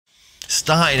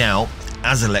Starting out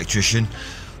as an electrician,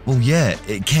 well, yeah,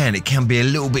 it can be a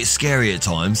little bit scary at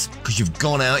times because you've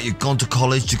gone out, you've gone to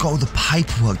college, you've got all the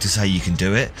paperwork to say you can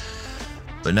do it,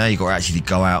 but now you've got to actually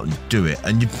go out and do it,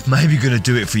 and you're maybe going to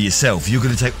do it for yourself. You're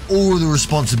going to take all of the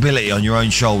responsibility on your own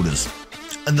shoulders.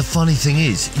 And the funny thing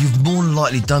is, you've more than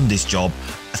likely done this job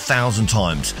 1,000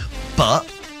 times, but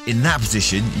in that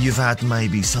position, you've had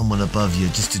maybe someone above you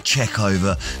just to check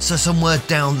over. So somewhere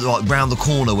down, like round the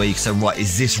corner where you can say, right,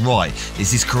 is this right?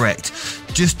 Is this correct?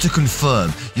 Just to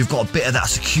confirm, you've got a bit of that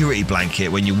security blanket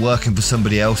when you're working for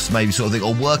somebody else, maybe sort of thing,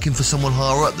 or working for someone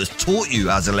higher up that's taught you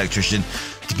as an electrician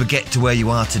to get to where you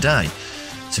are today.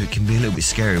 So it can be a little bit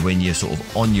scary when you're sort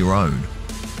of on your own.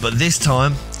 But this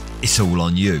time, it's all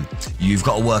on you. You've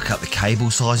got to work out the cable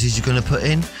sizes you're going to put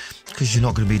in, because you're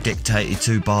not going to be dictated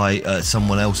to by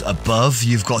someone else above.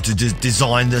 You've got to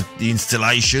design the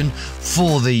installation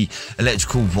for the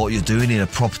electrical, what you're doing in a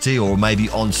property or maybe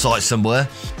on site somewhere.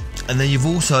 And then you've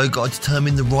also got to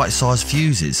determine the right size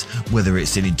fuses, whether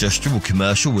it's in industrial or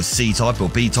commercial with C-type or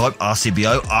B-type,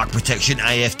 RCBO, arc protection,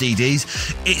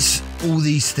 AFDDs. It's all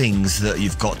these things that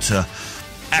you've got to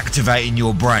activate in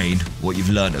your brain what you've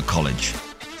learned at college.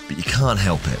 But you can't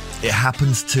help it. It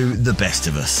happens to the best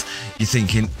of us. You're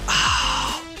thinking,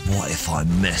 what if I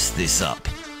mess this up?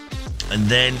 And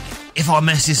then, if I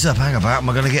mess this up, hang about, am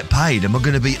I going to get paid? Am I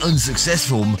going to be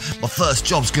unsuccessful? My first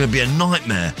job's going to be a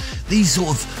nightmare. These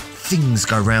sort of things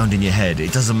go round in your head.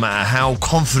 It doesn't matter how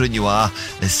confident you are,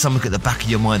 there's something at the back of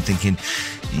your mind thinking,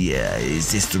 yeah,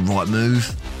 is this the right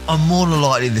move? I'm more than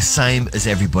likely the same as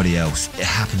everybody else. It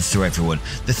happens to everyone.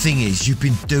 The thing is, you've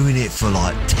been doing it for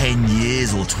like 10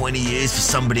 years or 20 years for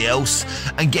somebody else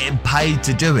and getting paid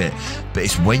to do it. But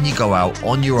it's when you go out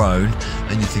on your own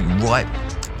and you think, right,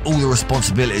 all the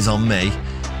responsibilities on me,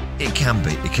 it can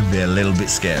be a little bit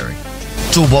scary.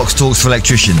 Toolbox Talks for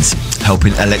Electricians,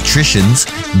 helping electricians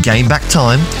gain back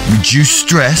time, reduce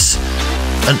stress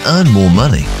and earn more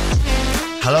money.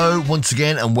 Hello once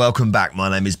again and welcome back. My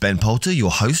name is Ben Poulter, your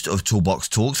host of Toolbox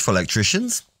Talks for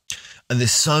Electricians. And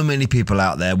there's so many people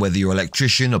out there, whether you're an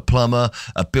electrician, a plumber,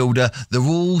 a builder, they're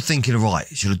all thinking, right,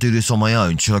 should I do this on my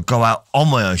own? Should I go out on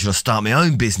my own? Should I start my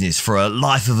own business for a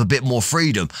life of a bit more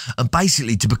freedom and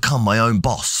basically to become my own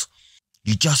boss?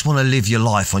 You just want to live your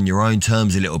life on your own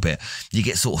terms a little bit. You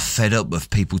get sort of fed up with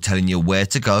people telling you where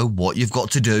to go, what you've got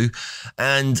to do,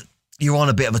 and you're on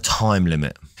a bit of a time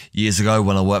limit. Years ago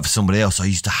when I worked for somebody else, I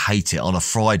used to hate it. On a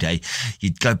Friday,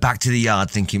 you'd go back to the yard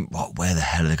thinking, right, where the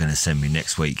hell are they going to send me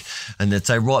next week? And they'd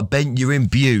say, right, Ben, you're in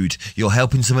Bude. You're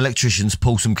helping some electricians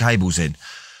pull some cables in.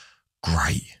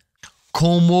 Great.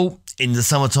 Cornwall, in the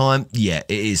summertime, yeah,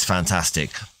 it is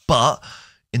fantastic. But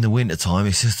in the wintertime,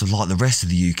 it's just like the rest of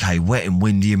the UK, wet and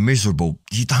windy and miserable.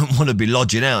 You don't want to be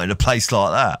lodging out in a place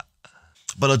like that.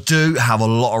 But I do have a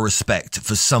lot of respect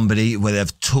for somebody where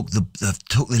they've took the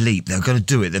leap. They're going to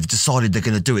do it. They've decided they're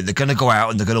going to do it. They're going to go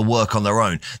out and they're going to work on their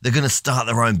own. They're going to start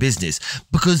their own business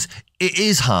because it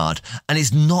is hard and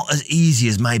it's not as easy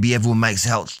as maybe everyone makes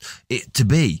out it to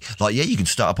be. Like, yeah, you can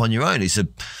start up on your own. It's a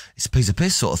piece of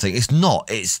piss sort of thing. It's not.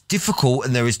 It's difficult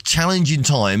and there is challenging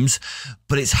times,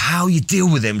 but it's how you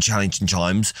deal with them challenging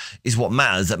times is what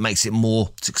matters, that makes it more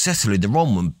successful in the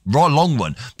long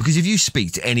run. Because if you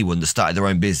speak to anyone that started their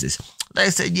own business, they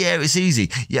said, yeah, it's easy.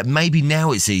 Yeah, maybe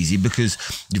now it's easy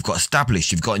because you've got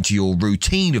established, you've got into your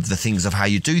routine of the things of how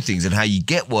you do things and how you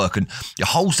get work and your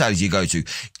wholesalers you go to.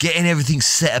 Getting everything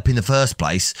set up in the first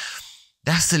place,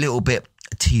 that's a little bit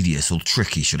tedious or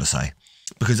tricky, should I say.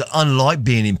 Because unlike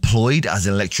being employed as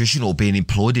an electrician or being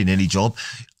employed in any job,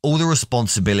 all the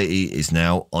responsibility is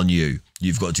now on you.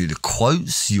 You've got to do the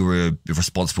quotes. You're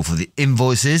responsible for the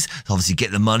invoices. Obviously,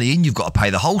 get the money in. You've got to pay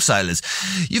the wholesalers.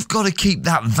 You've got to keep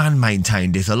that van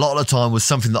maintained. It a lot of the time was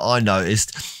something that I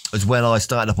noticed as when I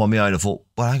started up on my own. I thought,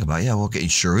 well, hang about, yeah, I'll get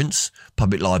insurance,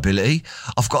 public liability.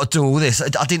 I've got to do all this.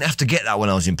 I didn't have to get that when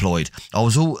I was employed.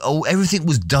 Everything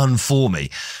was done for me.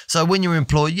 So when you're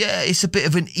employed, yeah, it's a bit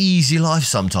of an easy life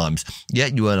sometimes. Yeah,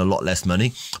 you earn a lot less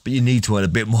money, but you need to earn a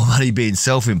bit more money being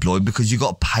self-employed because you've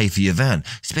got to pay for your van,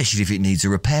 especially if it needs a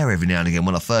repair every now and again.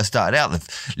 When I first started out,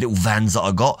 the little vans that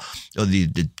I got, or the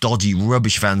dodgy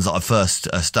rubbish vans that I first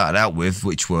started out with,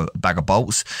 which were a bag of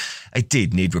bolts, they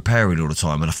did need repairing all the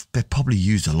time, and they probably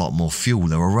used a lot more fuel.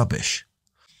 They were rubbish.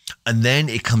 And then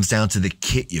it comes down to the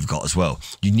kit you've got as well.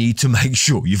 You need to make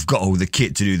sure you've got all the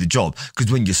kit to do the job.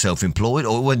 Because when you're self-employed,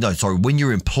 when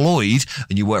you're employed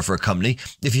and you work for a company,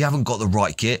 if you haven't got the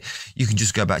right kit, you can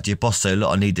just go back to your boss and say,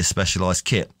 look, I need this specialised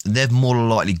kit. And they've more than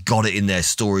likely got it in their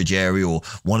storage area, or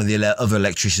one of the other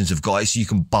electricians have got it, so you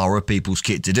can borrow people's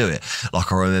kit to do it.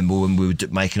 Like I remember when we were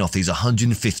making off these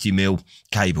 150mm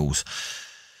cables.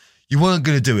 You weren't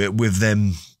going to do it with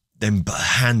them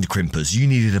hand crimpers. You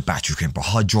needed a battery crimper, a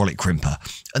hydraulic crimper,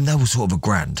 and they were sort of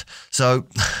 $1,000. So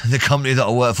the company that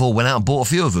I worked for went out and bought a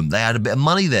few of them. They had a bit of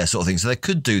money there, sort of thing, so they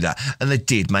could do that, and they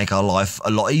did make our life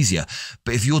a lot easier.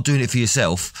 But if you're doing it for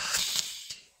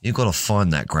yourself, you've got to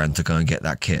find that $1,000 to go and get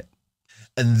that kit.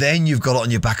 And then you've got it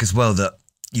on your back as well that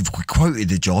you've quoted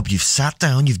the job, you've sat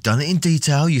down, you've done it in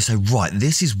detail, you say, right,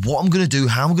 this is what I'm going to do,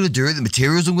 how I'm going to do it, the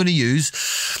materials I'm going to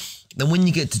use. Then when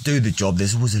you get to do the job,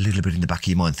 there's always a little bit in the back of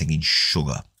your mind thinking,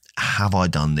 sugar, have I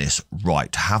done this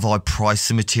right? Have I priced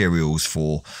the materials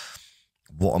for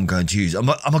what I'm going to use? Am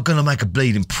I going to make a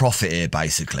bleeding profit here,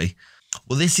 basically?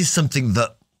 Well, this is something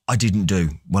that I didn't do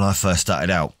when I first started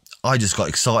out. I just got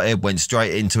excited, went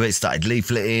straight into it, started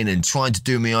leafleting and trying to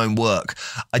do my own work.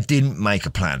 I didn't make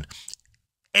a plan.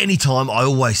 Anytime, I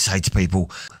always say to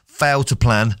people, fail to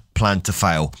plan, plan to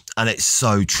fail. And it's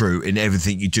so true in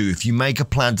everything you do. If you make a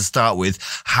plan to start with,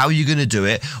 how you're going to do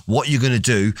it, what you're going to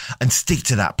do, and stick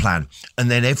to that plan. And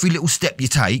then every little step you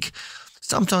take,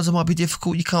 sometimes it might be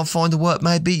difficult. You can't find the work,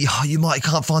 maybe. You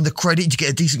can't find the credit. You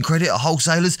get a decent credit at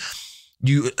wholesalers.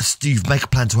 You make a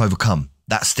plan to overcome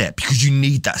that step because you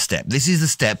need that step. This is the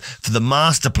step for the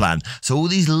master plan. So all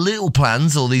these little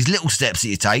plans, all these little steps that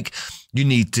you take, you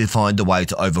need to find a way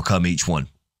to overcome each one.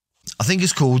 I think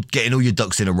it's called getting all your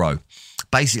ducks in a row.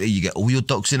 Basically, you get all your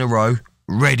ducks in a row,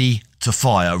 ready to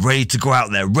fire, ready to go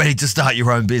out there, ready to start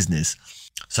your own business.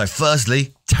 So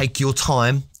firstly, take your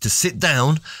time to sit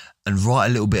down and write a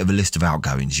little bit of a list of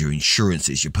outgoings, your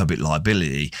insurances, your public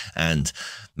liability, and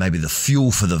maybe the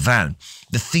fuel for the van,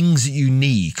 the things that you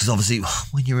need. Because obviously,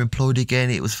 when you're employed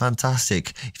again, it was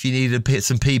fantastic. If you needed to pick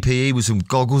some PPE with some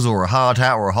goggles or a hard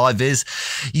hat or a high vis,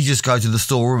 you just go to the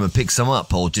storeroom and pick some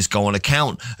up, or just go on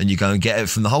account and you go and get it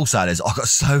from the wholesalers. I got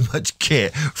so much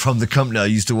kit from the company I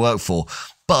used to work for,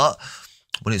 but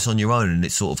when it's on your own and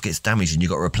it sort of gets damaged and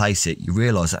you've got to replace it, you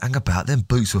realise that, hang about, them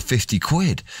boots were 50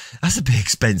 quid. That's a bit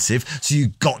expensive. So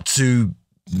you've got to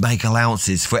make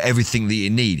allowances for everything that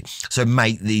you need. So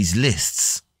make these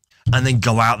lists and then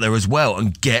go out there as well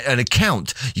and get an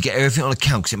account. You get everything on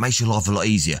account because it makes your life a lot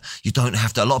easier. You don't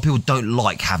have to, a lot of people don't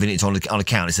like having it on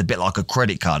account. It's a bit like a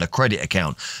credit card, a credit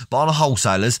account. But on a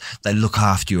wholesalers, they look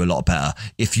after you a lot better.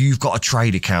 If you've got a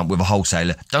trade account with a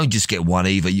wholesaler, don't just get one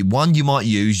either. One you might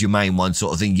use, your main one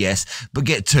sort of thing, yes, but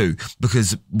get two,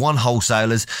 because one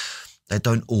wholesalers, they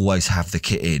don't always have the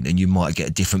kit in and you might get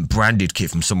a different branded kit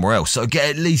from somewhere else. So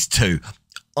get at least two.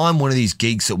 I'm one of these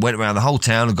geeks that went around the whole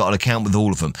town and got an account with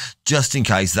all of them, just in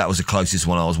case that was the closest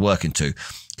one I was working to,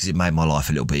 because it made my life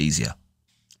a little bit easier.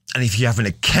 And if you have an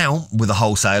account with the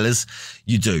wholesalers,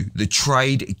 you do. The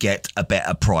trade get a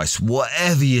better price.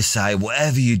 Whatever you say,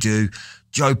 whatever you do,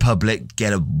 Joe Public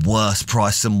get a worse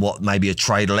price than what maybe a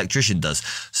trade electrician does.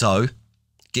 So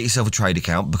get yourself a trade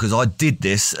account, because I did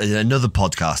this in another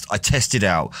podcast. I tested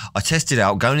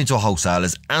out going into a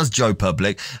wholesalers as Joe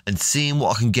Public and seeing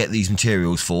what I can get these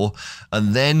materials for,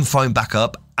 and then phone back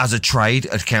up as a trade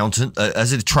accountant,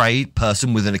 as a trade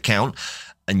person with an account.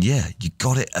 And yeah, you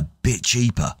got it a bit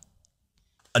cheaper.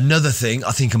 Another thing,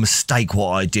 I think a mistake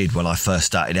what I did when I first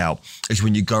started out is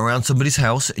when you go around somebody's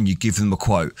house and you give them a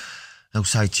quote. They'll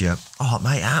say to you, oh,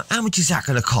 mate, how much is that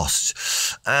going to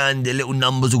cost? And the little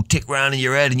numbers will tick round in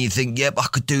your head and you think, yep, I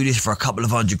could do this for a couple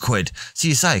of £100. So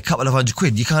you say, a couple of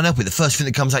 £100, you can't help it. The first thing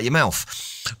that comes out your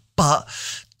mouth. But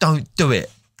don't do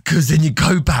it, because then you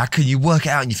go back and you work it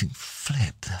out and you think,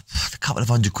 flip, a couple of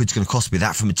 £100 is going to cost me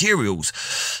that for materials.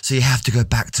 So you have to go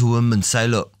back to them and say,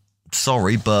 look,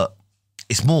 sorry, but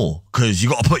it's more, because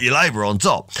you've got to put your labour on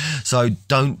top. So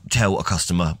don't tell a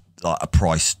customer like a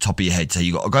price top of your head. So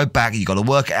you got to go back, you got to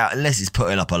work it out, unless it's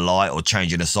putting up a light or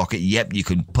changing a socket. Yep, you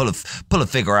can pull a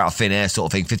figure out of thin air sort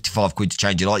of thing, 55 quid to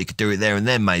change a light, you could do it there and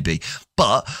then maybe.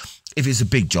 But if it's a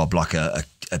big job like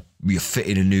you're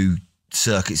fitting a new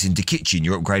circuits into kitchen,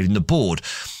 you're upgrading the board,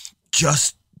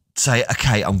 just say,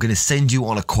 okay, I'm going to send you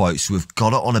on a quote, so we've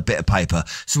got it on a bit of paper,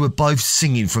 so we're both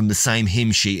singing from the same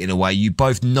hymn sheet in a way. You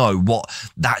both know what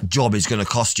that job is going to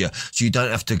cost you, so you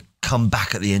don't have to come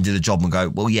back at the end of the job and go,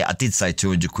 well, yeah, I did say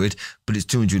 200 quid, but it's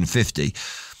 250,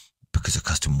 because a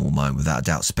customer will moan without a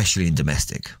doubt, especially in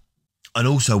domestic. And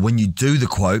also, when you do the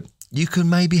quote, you can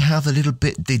maybe have a little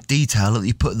bit of detail that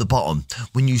you put at the bottom.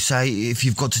 When you say, if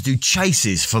you've got to do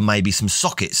chases for maybe some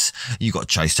sockets, you've got to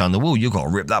chase down the wall, you've got to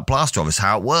rip that plaster off. It's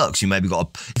how it works. You maybe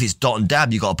got to, if it's dot and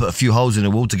dab, you've got to put a few holes in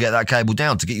the wall to get that cable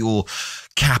down, to get your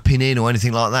capping in or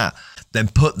anything like that. Then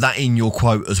put that in your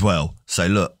quote as well. Say,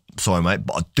 look, sorry, mate,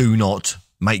 but I do not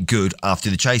make good after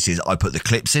the chases. I put the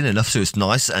clips in enough so it's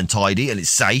nice and tidy and it's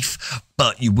safe,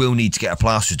 but you will need to get a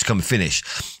plasterer to come and finish,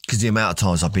 because the amount of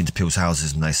times I've been to people's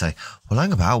houses and they say, well,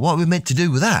 hang about, what are we meant to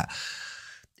do with that?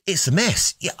 It's a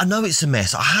mess. Yeah, I know it's a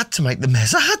mess. I had to make the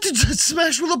mess. I had to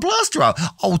smash all the plaster out.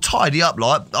 I'll tidy up,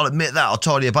 I'll admit that. I'll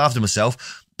tidy up after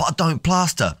myself, but I don't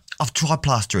plaster. I've tried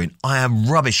plastering. I am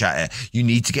rubbish at it. You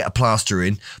need to get a plasterer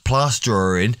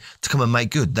in to come and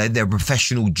make good. They're a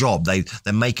professional job. They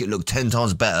make it look 10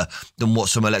 times better than what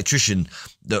some electrician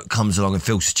that comes along and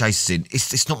fills the chases in.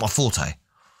 It's not my forte.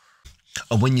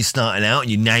 And when you're starting out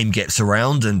and your name gets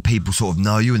around and people sort of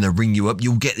know you and they ring you up,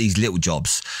 you'll get these little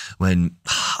jobs when,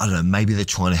 I don't know, maybe they're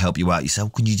trying to help you out. You say, well,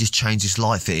 can you just change this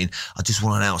light fitting? I just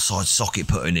want an outside socket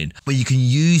putting in. But you can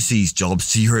use these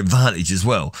jobs to your advantage as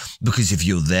well, because if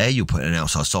you're there, you'll put an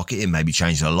outside socket in, maybe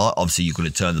change the light. Obviously, you're going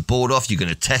to turn the board off. You're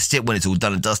going to test it when it's all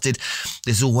done and dusted.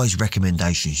 There's always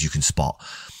recommendations you can spot.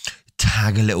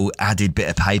 Tag a little added bit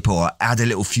of paper or add a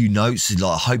little few notes,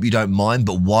 like, I hope you don't mind,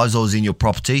 but whilst I was in your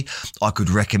property, I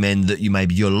could recommend that you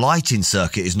maybe your lighting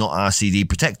circuit is not RCD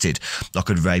protected. I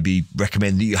could maybe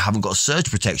recommend that you haven't got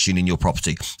surge protection in your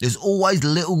property. There's always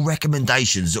little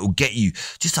recommendations that will get you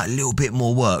just a little bit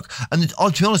more work. And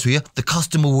I'll be honest with you, the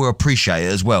customer will appreciate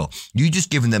it as well. You just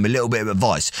giving them a little bit of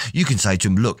advice. You can say to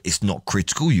them, look, it's not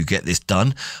critical, you get this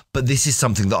done, but this is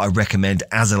something that I recommend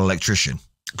as an electrician.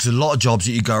 Because a lot of jobs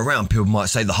that you go around, people might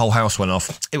say the whole house went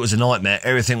off. It was a nightmare.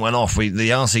 Everything went off. The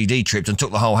RCD tripped and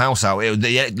took the whole house out.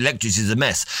 The electricity is a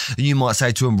mess. And you might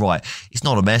say to them, right, it's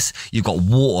not a mess. You've got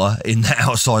water in that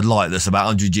outside light that's about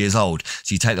 100 years old.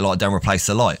 So you take the light down, replace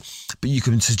the light. But you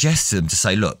can suggest to them to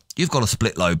say, look, you've got a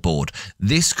split load board.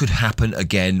 This could happen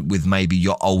again with maybe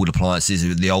your old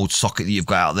appliances, the old socket that you've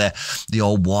got out there, the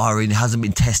old wiring hasn't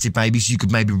been tested maybe. So you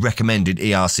could maybe recommend an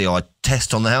ERCI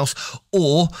test on the house,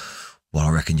 or what I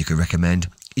reckon you could recommend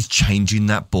is changing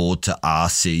that board to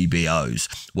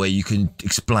RCBOs, where you can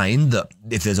explain that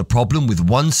if there's a problem with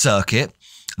one circuit,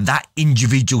 that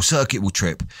individual circuit will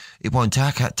trip. It won't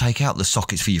take out the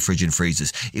sockets for your fridge and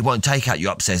freezers. It won't take out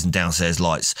your upstairs and downstairs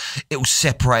lights. It will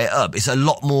separate it up. It's a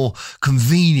lot more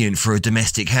convenient for a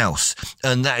domestic house.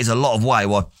 And that is a lot of way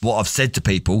what I've said to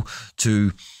people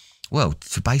to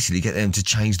basically get them to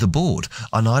change the board.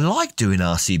 And I like doing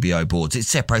RCBO boards. It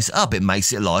separates it up. It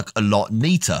makes it like a lot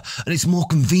neater. And it's more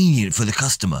convenient for the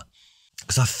customer.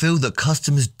 Because I feel that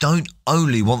customers don't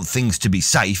only want things to be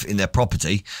safe in their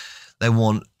property, they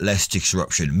want less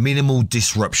disruption. Minimal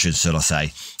disruption, should I say.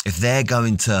 If they're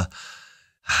going to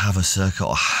have a circuit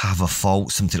or have a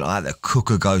fault, something like that, their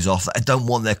cooker goes off. They don't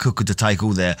want their cooker to take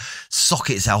all their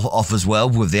sockets off as well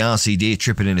with the RCD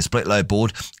tripping in a split load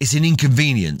board. It's an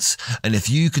inconvenience. And if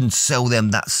you can sell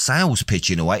them that sales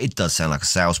pitch in a way, it does sound like a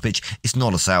sales pitch. It's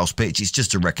not a sales pitch. It's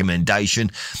just a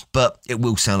recommendation, but it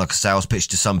will sound like a sales pitch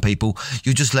to some people.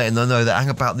 You're just letting them know that, hang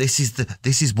about, this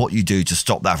is what you do to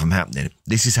stop that from happening.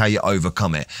 This is how you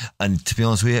overcome it. And to be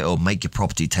honest with you, it'll make your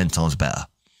property 10 times better.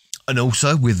 And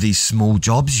also with these small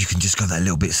jobs, you can just go that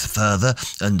little bit further.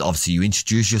 And obviously you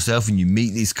introduce yourself and you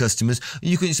meet these customers and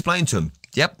you can explain to them,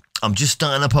 yep, I'm just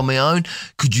starting up on my own.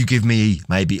 Could you give me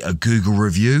maybe a Google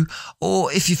review?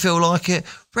 Or if you feel like it,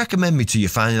 recommend me to your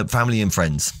family and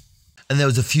friends. And there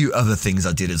was a few other things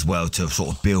I did as well to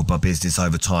sort of build my business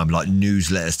over time, like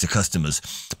newsletters to customers.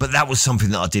 But that was something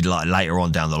that I did like later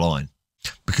on down the line.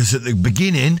 Because at the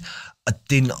beginning, I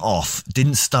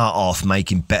didn't start off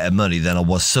making better money than I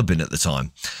was subbing at the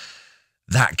time.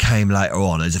 That came later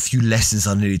on. There's a few lessons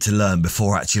I needed to learn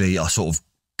before actually I sort of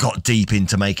got deep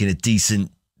into making a decent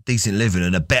living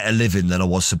and a better living than I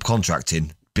was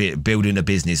subcontracting, building a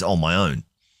business on my own.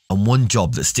 And one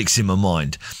job that sticks in my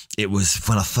mind, it was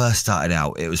when I first started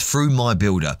out. It was through My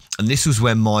Builder. And this was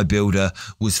when My Builder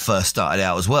was first started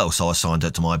out as well. So I signed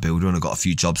up to My Builder and I got a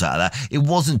few jobs out of that. It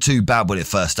wasn't too bad when it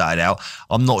first started out.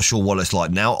 I'm not sure what it's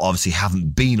like now. Obviously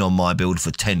haven't been on My Builder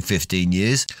for 10, 15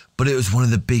 years. But it was one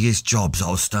of the biggest jobs I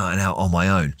was starting out on my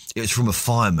own. It was from a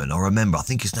fireman. I remember, I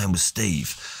think his name was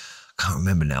Steve. Can't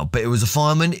remember now, but it was a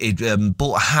fireman. He'd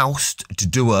bought a house to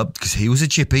do up because he was a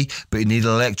chippy, but he needed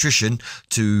an electrician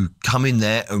to come in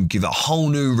there and give it a whole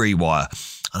new rewire.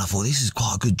 And I thought, this is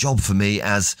quite a good job for me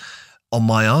as on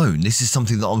my own. This is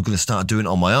something that I'm going to start doing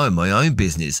on my own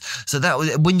business. So that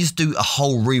was, when you just do a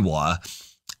whole rewire,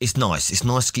 it's nice. It's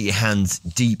nice to get your hands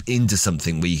deep into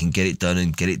something where you can get it done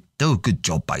and do a good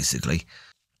job, basically.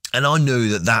 And I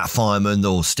knew that fireman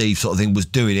or Steve sort of thing was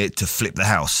doing it to flip the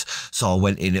house. So I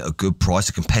went in at a good price,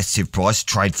 a competitive price,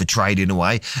 trade for trade in a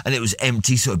way. And it was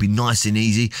empty, so it'd be nice and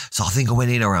easy. So I think I went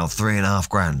in around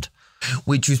 3,500.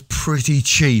 which was pretty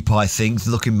cheap, I think.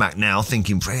 Looking back now,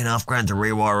 thinking £3,500 to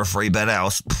rewire a 3-bed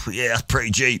house, yeah, that's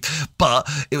pretty cheap. But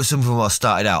it was something when I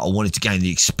started out. I wanted to gain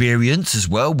the experience as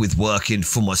well with working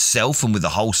for myself and with the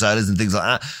wholesalers and things like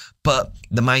that. But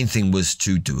the main thing was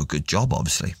to do a good job,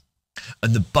 obviously.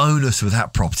 And the bonus with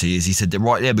that property is he said,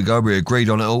 right, there we go, we agreed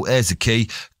on it all, there's the key,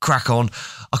 crack on.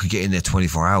 I could get in there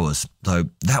 24 hours. So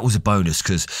that was a bonus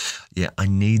because, yeah, I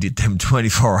needed them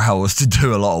 24 hours to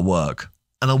do a lot of work.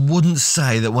 And I wouldn't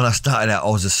say that when I started out I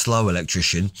was a slow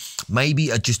electrician, maybe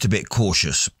just a bit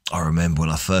cautious. I remember when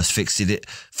I first fixed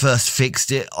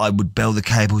it, I would bell the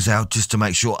cables out just to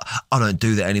make sure. I don't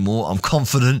do that anymore, I'm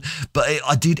confident, but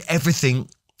I did everything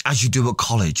as you do at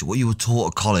college, what you were taught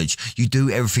at college. You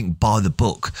do everything by the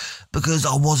book because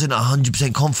I wasn't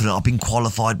 100% confident. I've been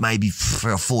qualified maybe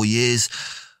 3 or 4 years.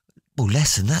 Well,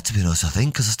 less than that, to be honest, I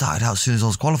think, because I started out as soon as I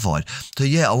was qualified. So,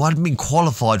 yeah, I hadn't been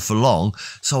qualified for long,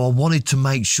 so I wanted to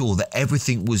make sure that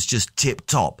everything was just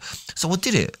tip-top. So I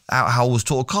did it how I was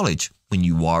taught at college. When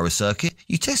you wire a circuit,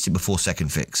 you test it before second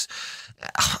fix.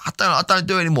 I don't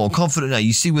do it anymore. I'm confident now.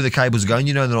 You see where the cables are going.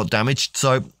 You know they're not damaged.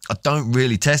 So I don't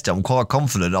really test it. I'm quite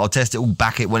confident. I'll test it all,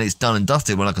 back it when it's done and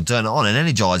dusted, when I can turn it on and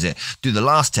energise it. Do the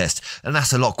last test. And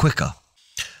that's a lot quicker.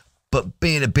 But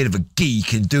being a bit of a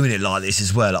geek and doing it like this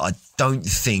as well, I don't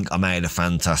think I made a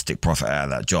fantastic profit out of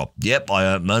that job. Yep, I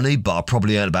earned money, but I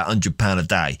probably earned about £100 a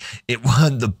day. It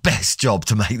weren't the best job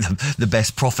to make the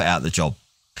best profit out of the job.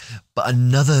 But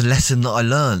another lesson that I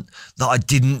learned that I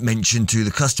didn't mention to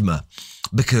the customer,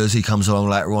 because he comes along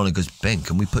later on and goes, Ben,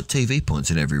 can we put TV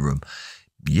points in every room?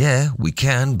 Yeah, we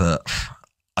can, but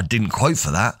I didn't quote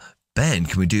for that. Ben,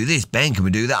 can we do this? Ben, can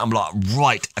we do that? I'm like,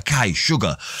 right, okay,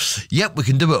 sugar. Yep, we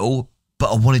can do it all,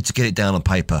 but I wanted to get it down on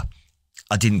paper.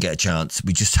 I didn't get a chance.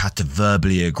 We just had to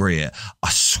verbally agree it. I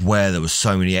swear there were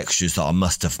so many extras that I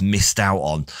must have missed out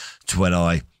on to when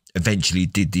I eventually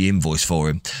did the invoice for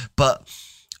him. But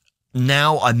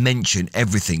now I mention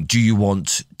everything. Do you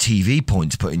want TV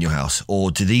points put in your house?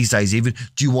 Or do these days even,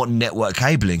 do you want network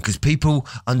cabling? Because people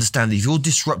understand that if you're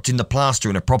disrupting the plaster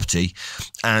in a property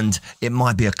and it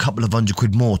might be a couple of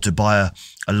 £100 more to buy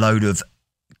a load of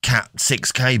Cat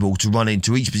 6 cable to run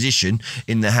into each position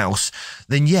in the house,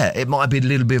 then yeah, it might be a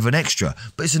little bit of an extra.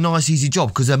 But it's a nice, easy job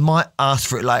because they might ask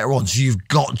for it later on. So you've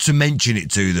got to mention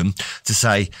it to them to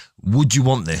say, would you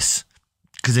want this?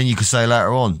 Because then you could say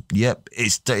later on, yep,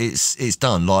 it's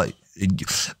done. Like,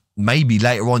 maybe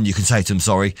later on you can say to them,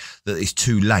 sorry, that it's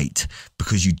too late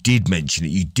because you did mention it.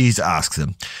 You did ask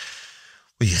them.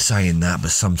 Well, you're saying that,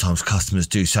 but sometimes customers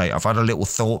do say, I've had a little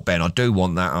thought, Ben, I do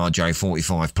want that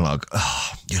RJ45 plug.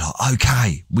 Oh, you're like,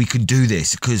 okay, we can do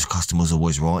this because customers are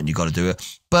always right and you've got to do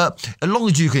it. But as long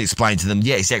as you can explain to them,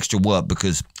 yeah, it's extra work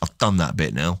because I've done that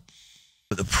bit now.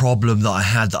 But the problem that I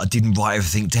had, that I didn't write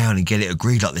everything down and get it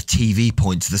agreed, like the TV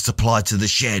points, the supply to the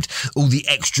shed, all the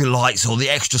extra lights or the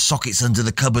extra sockets under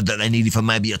the cupboard that they needed for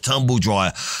maybe a tumble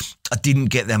dryer, I didn't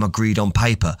get them agreed on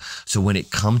paper. So when it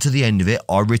come to the end of it,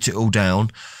 I wrote it all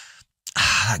down.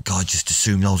 That guy just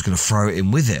assumed I was going to throw it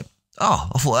in with it. Oh,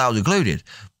 I thought that was included.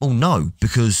 Well, no,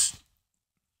 because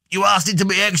you asked it to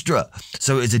be extra.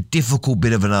 So it was a difficult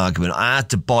bit of an argument. I had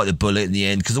to bite the bullet in the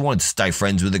end because I wanted to stay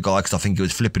friends with the guy because I think he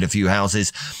was flipping a few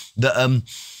houses. That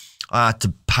I had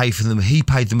to pay for them. He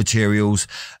paid the materials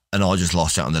and I just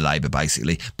lost out on the labour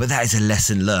basically. But that is a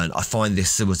lesson learned. I find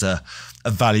this was a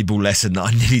valuable lesson that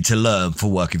I needed to learn for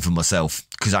working for myself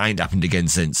because it ain't happened again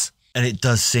since. And it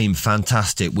does seem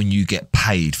fantastic when you get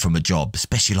paid from a job,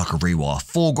 especially like a rewire.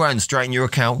 £4,000 straight in your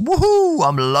account. Woohoo!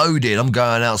 I'm loaded. I'm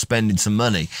going out spending some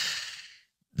money.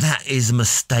 That is a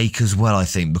mistake as well, I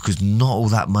think, because not all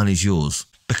that money's yours.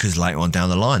 Because later on down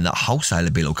the line, that wholesaler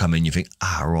bill will come in. You think,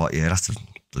 right, yeah, that's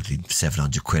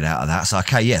 £700 out of that. So,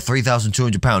 okay, yeah,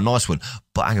 £3,200, nice one.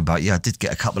 But hang about, yeah, I did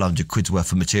get a couple £100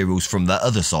 worth of materials from that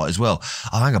other site as well.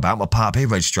 Oh, hang about, my Part P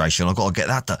registration, I've got to get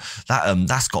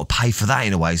that's got to pay for that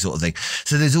in a way, sort of thing.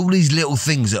 So there's all these little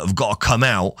things that have got to come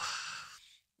out,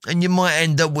 and you might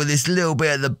end up with this little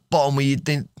bit at the bottom where you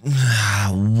think,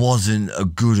 wasn't a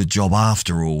good a job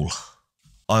after all.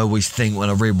 I always think when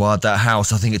I rewired that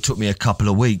house, I think it took me a couple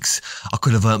of weeks. I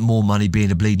could have earned more money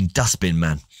being a bleeding dustbin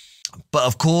man. But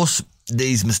of course,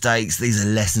 these mistakes, these are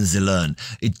lessons to learn.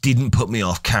 It didn't put me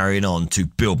off carrying on to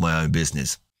build my own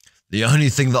business. The only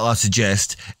thing that I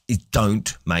suggest is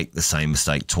don't make the same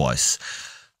mistake twice.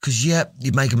 Because, yeah,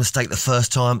 you make a mistake the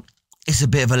first time, it's a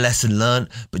bit of a lesson learned.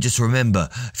 But just remember,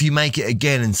 if you make it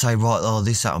again and say, right,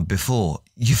 this happened before,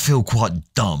 you feel quite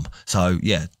dumb. So,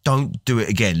 yeah, don't do it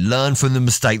again. Learn from the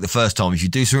mistake the first time. If you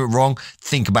do something wrong,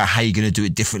 think about how you're going to do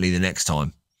it differently the next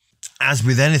time. As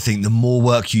with anything, the more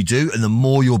work you do and the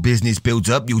more your business builds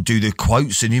up, you'll do the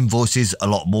quotes and invoices a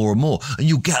lot more and more. And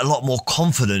you'll get a lot more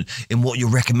confident in what you're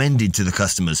recommending to the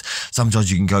customers.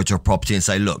 Sometimes you can go to a property and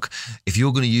say, look, if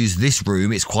you're going to use this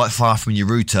room, it's quite far from your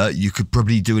router. You could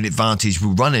probably do an advantage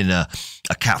with running a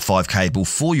Cat5 cable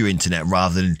for your internet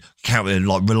rather than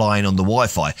relying on the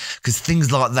Wi-Fi. Because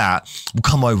things like that will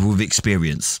come over with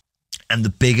experience. And the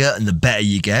bigger and the better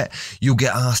you get, you'll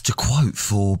get asked to quote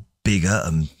for bigger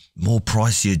and more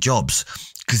pricier jobs,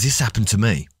 because this happened to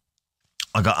me.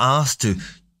 I got asked to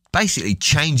basically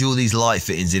change all these light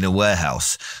fittings in a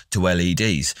warehouse to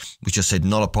LEDs, which I said,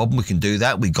 not a problem, we can do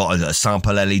that. We got a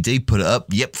sample LED, put it up.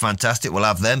 Yep, fantastic, we'll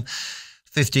have them.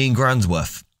 15 grand's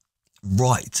worth.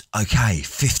 Right, okay,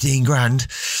 15 grand.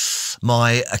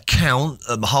 My account,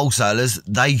 wholesalers,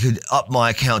 they could up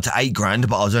my account to 8 grand,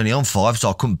 but I was only on 5, so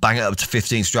I couldn't bang it up to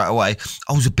 15 straight away.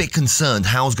 I was a bit concerned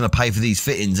how I was going to pay for these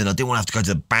fittings, and I didn't want to have to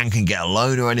go to the bank and get a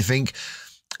loan or anything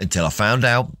until I found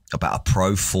out about a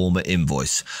pro forma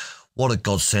invoice. What a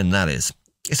godsend that is.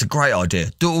 It's a great idea.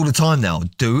 Do it all the time now.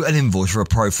 Do an invoice for a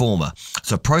pro forma.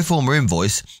 So a pro forma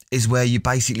invoice is where you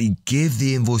basically give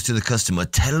the invoice to the customer,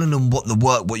 telling them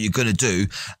what you're going to do,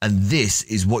 and this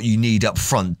is what you need up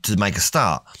front to make a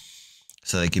start.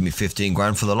 So they give me 15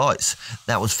 grand for the lights.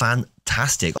 That was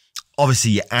fantastic.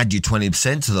 Obviously, you add your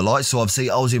 20% to the lights, so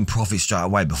obviously I was in profit straight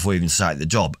away before I even started the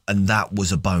job, and that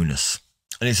was a bonus.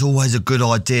 And it's always a good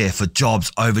idea for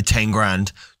jobs over 10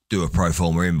 grand, do a pro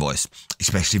forma invoice,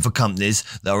 especially for companies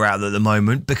that are out there at the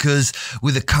moment, because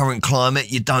with the current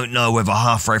climate, you don't know whether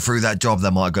halfway through that job, they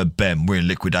might go, bam, we're in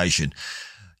liquidation.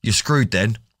 You're screwed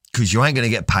then, because you ain't going to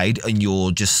get paid and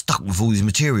you're just stuck with all these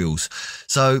materials.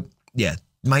 So yeah,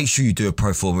 make sure you do a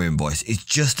pro forma invoice. It's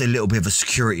just a little bit of a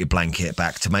security blanket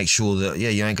back to make sure that, yeah,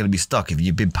 you ain't going to be stuck. If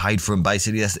you've been paid for them,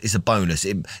 basically, it's a bonus.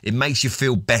 It makes you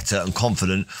feel better and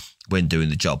confident when doing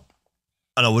the job.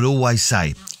 And I would always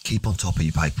say, keep on top of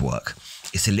your paperwork.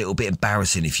 It's a little bit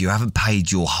embarrassing if you haven't paid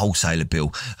your wholesaler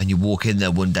bill and you walk in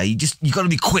there one day. You got to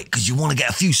be quick because you want to get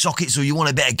a few sockets or you want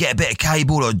to get a bit of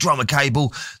cable or a drummer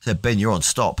cable. So Ben, you're on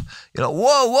stop. You're like,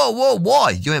 whoa,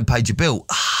 why? You ain't paid your bill.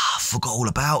 I forgot all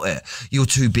about it. You're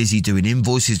too busy doing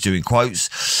invoices, doing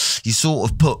quotes. You sort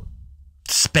of put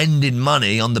spending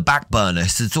money on the back burner.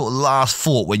 It's the sort of last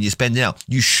thought when you're spending out.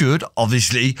 You should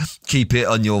obviously keep it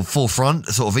on your forefront,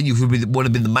 sort of thing. You would want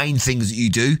to be the main things that you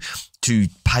do to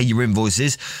pay your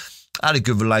invoices. I had a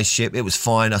good relationship. It was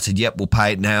fine. I said, yep, we'll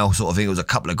pay it now, sort of thing. It was a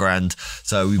couple of grand.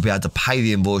 So we'd be able to pay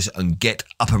the invoice and get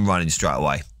up and running straight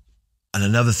away. And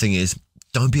another thing is,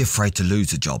 don't be afraid to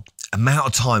lose a job. Amount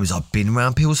of times I've been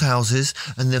around people's houses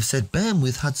and they've said, Ben,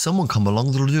 we've had someone come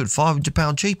along that'll do it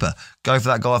 £500 cheaper. Go for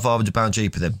that guy £500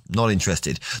 cheaper then. Not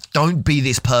interested. Don't be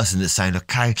this person that's saying,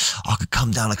 okay, I could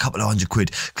come down a couple of £100,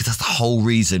 because that's the whole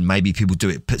reason maybe people do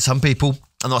it. But some people,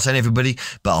 I'm not saying everybody,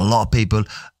 but a lot of people are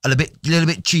a little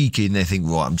bit cheeky and they think,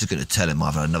 right, I'm just going to tell him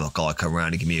I've had another guy come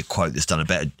around and give me a quote that's done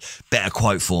a better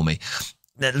quote for me.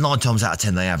 9 times out of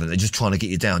 10 they haven't. They're just trying to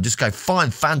get you down. Just go, fine,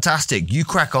 fantastic. You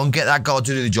crack on, get that guy to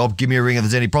do the job. Give me a ring if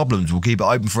there's any problems. We'll keep it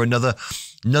open for another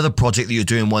project that you're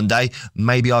doing one day.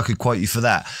 Maybe I could quote you for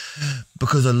that.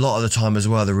 Because a lot of the time as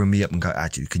well, they ring me up and go,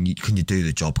 actually, can you do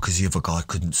the job? Because the other guy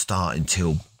couldn't start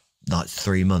until like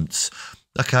 3 months.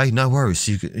 Okay, no worries.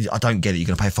 I don't get it. You're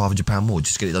going to pay £500 more.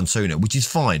 Just get it done sooner, which is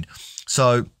fine.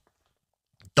 So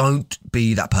don't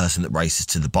be that person that races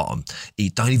to the bottom.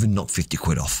 Don't even knock 50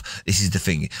 quid off. This is the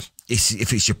thing.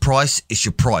 If it's your price, it's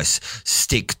your price.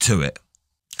 Stick to it.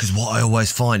 Because what I always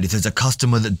find, if there's a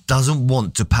customer that doesn't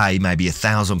want to pay maybe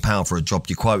 £1,000 for a job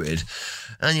you quoted,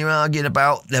 and you're arguing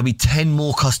about, there'll be 10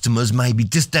 more customers, maybe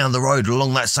just down the road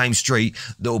along that same street,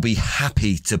 that will be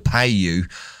happy to pay you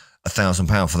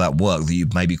 £1,000 for that work that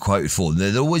you've maybe quoted for.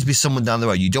 There'll always be someone down the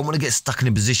road. You don't want to get stuck in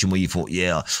a position where you thought,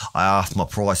 yeah, I asked my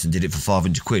price and did it for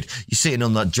 500 quid. You're sitting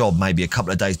on that job maybe a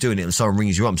couple of days doing it and someone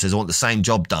rings you up and says, I want the same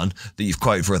job done that you've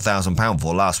quoted for £1,000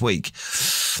 for last week.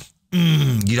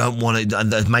 You don't want it,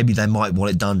 and maybe they might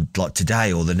want it done like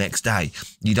today or the next day.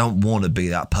 You don't want to be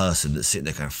that person that's sitting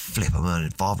there going, flip, I'm earning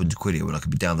 500 quid here when I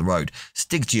could be down the road.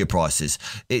 Stick to your prices.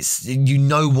 You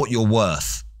know what you're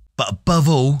worth. But above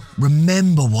all,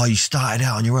 remember why you started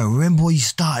out on your own. Remember why you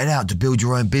started out to build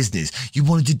your own business. You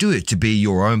wanted to do it to be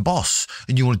your own boss,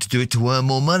 and you wanted to do it to earn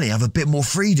more money, have a bit more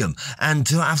freedom, and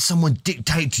to have someone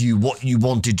dictate to you what you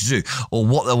wanted to do or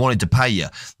what they wanted to pay you.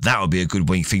 That would be a good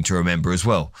thing to remember as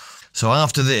well. So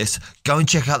after this, go and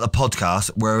check out the podcast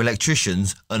where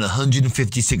electricians earn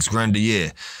 156 grand a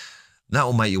year. That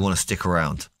will make you want to stick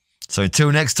around. So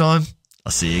until next time,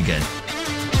 I'll see you again.